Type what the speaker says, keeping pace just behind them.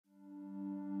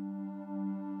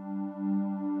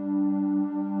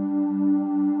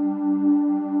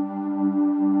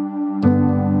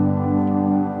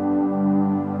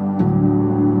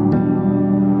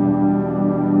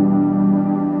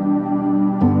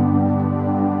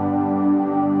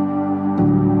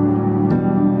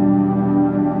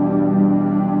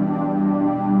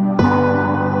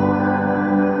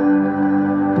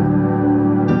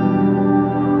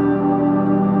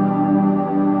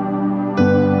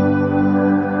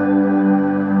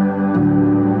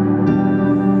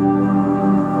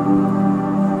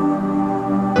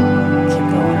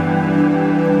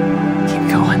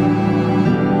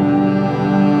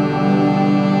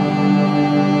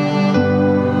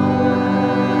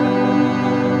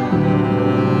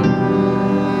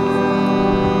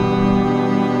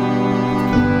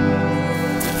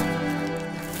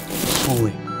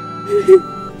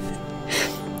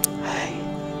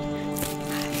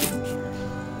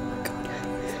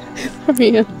Love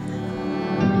you.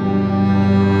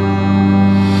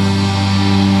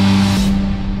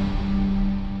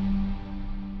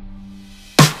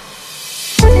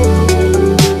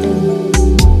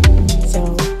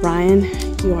 So, Ryan,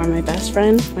 you are my best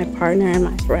friend, my partner, and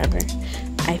my forever.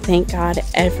 I thank God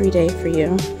every day for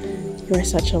you. You are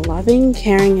such a loving,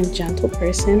 caring, and gentle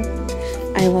person.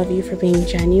 I love you for being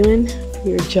genuine, for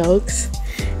your jokes,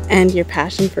 and your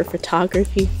passion for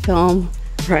photography, film,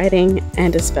 writing,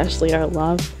 and especially our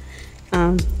love.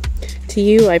 To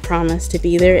you, I promise to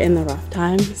be there in the rough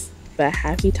times, the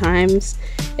happy times,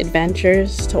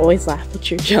 adventures, to always laugh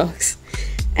at your jokes,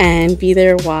 and be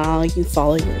there while you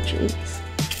follow your dreams.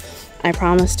 I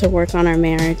promise to work on our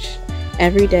marriage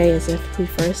every day as if we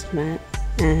first met,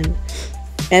 and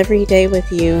every day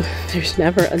with you, there's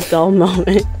never a dull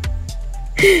moment,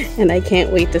 and I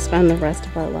can't wait to spend the rest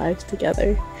of our lives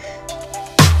together.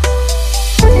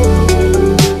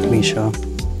 Mica,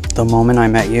 the moment I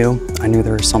met you, I knew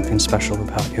there was something special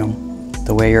about you.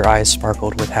 The way your eyes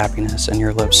sparkled with happiness and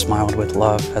your lips smiled with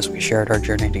love as we shared our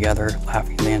journey together,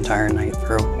 laughing the entire night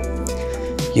through.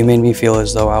 You made me feel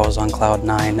as though I was on cloud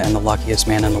 9 and the luckiest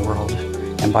man in the world,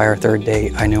 and by our third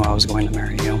date, I knew I was going to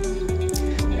marry you.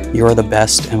 You are the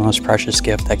best and most precious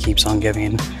gift that keeps on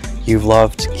giving. You've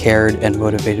loved, cared, and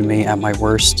motivated me at my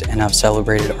worst and have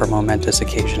celebrated our momentous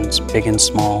occasions, big and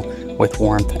small, with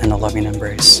warmth and a loving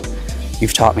embrace.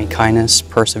 You've taught me kindness,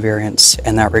 perseverance,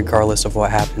 and that regardless of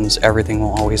what happens, everything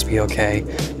will always be okay,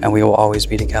 and we will always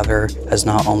be together as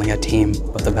not only a team,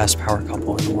 but the best power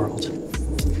couple in the world.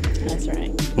 That's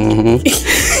right.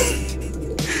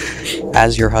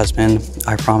 As your husband,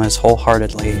 I promise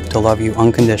wholeheartedly to love you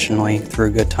unconditionally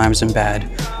through good times and bad,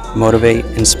 motivate,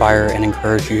 inspire, and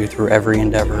encourage you through every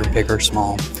endeavor, big or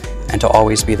small, and to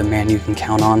always be the man you can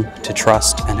count on, to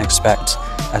trust and expect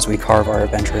as we carve our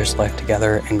adventurous life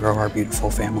together and grow our beautiful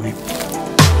family.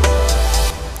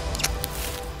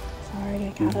 Sorry,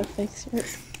 I gotta fix your...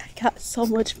 I got so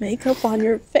much makeup on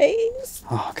your face.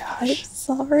 Oh gosh. I'm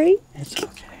sorry. It's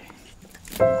okay.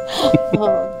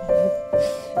 Oh.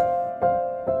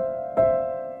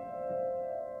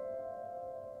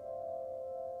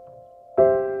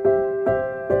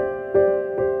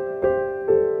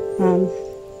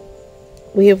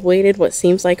 We have waited what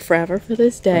seems like forever for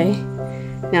this day.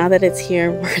 Now that it's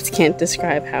here, words can't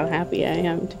describe how happy I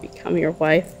am to become your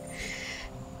wife.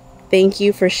 Thank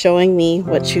you for showing me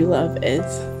what true love is.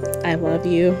 I love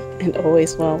you and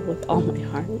always will with all my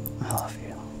heart. I love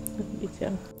you. Love you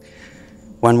too.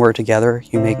 When we're together,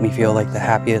 you make me feel like the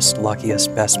happiest,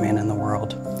 luckiest, best man in the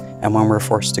world. And when we're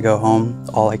forced to go home,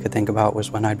 all I could think about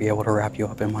was when I'd be able to wrap you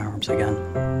up in my arms again.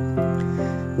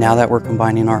 Now that we're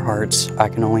combining our hearts, I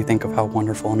can only think of how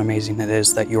wonderful and amazing it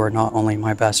is that you are not only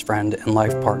my best friend and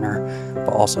life partner,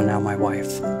 but also now my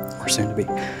wife, or soon to be.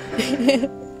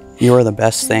 You are the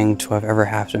best thing to have ever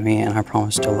happened to me, and I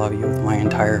promise to love you with my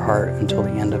entire heart until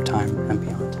the end of time and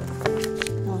beyond. I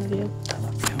love you. I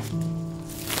love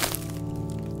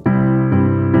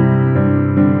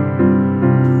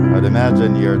you. I'd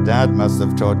imagine your dad must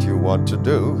have taught you what to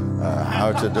do,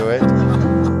 how to do it.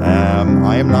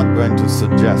 I am not going to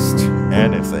suggest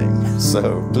anything,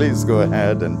 so please go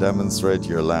ahead and demonstrate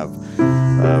your love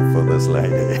for this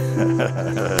lady.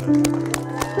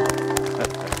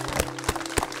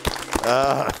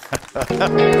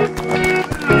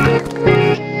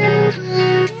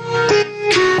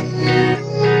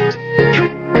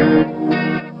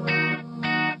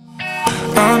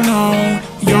 I know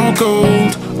you're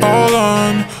gold, all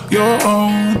on your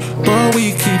own, but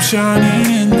we keep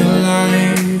shining in the light.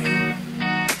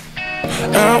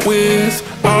 Out with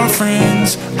our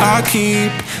friends, I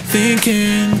keep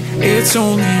thinking it's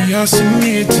only us in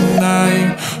here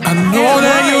tonight. I know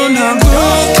that you're not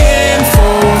looking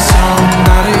for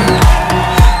somebody,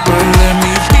 but let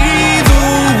me be the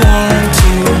one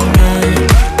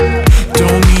tonight.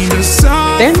 Don't need a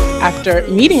sign. Then, after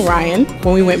meeting Ryan,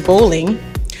 when we went bowling,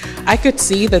 I could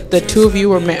see that the two of you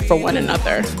were meant for one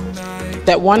another.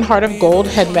 That one heart of gold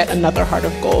had met another heart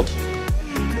of gold.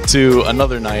 To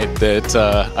another night that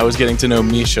I was getting to know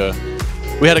Mica.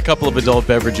 We had a couple of adult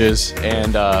beverages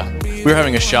and we were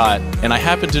having a shot, and I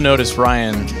happened to notice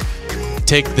Ryan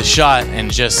take the shot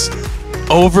and just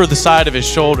over the side of his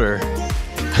shoulder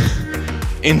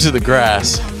into the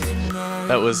grass.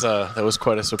 That was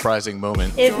quite a surprising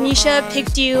moment. If Mica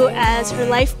picked you as her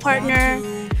life partner,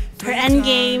 her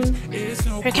endgame,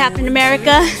 her Captain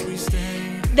America,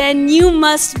 then you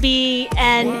must be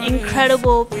an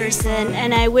incredible person,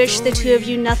 and I wish the two of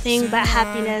you nothing but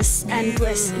happiness and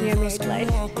bliss in your married life.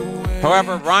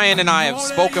 However, Ryan and I have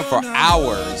spoken for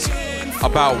hours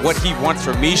about what he wants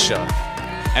from Mica,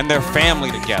 and their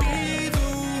family together.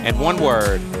 And one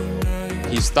word,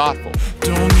 he's thoughtful.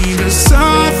 Don't need to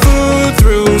suffer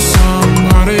through some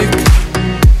heartache.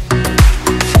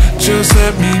 Just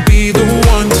let me be the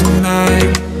one to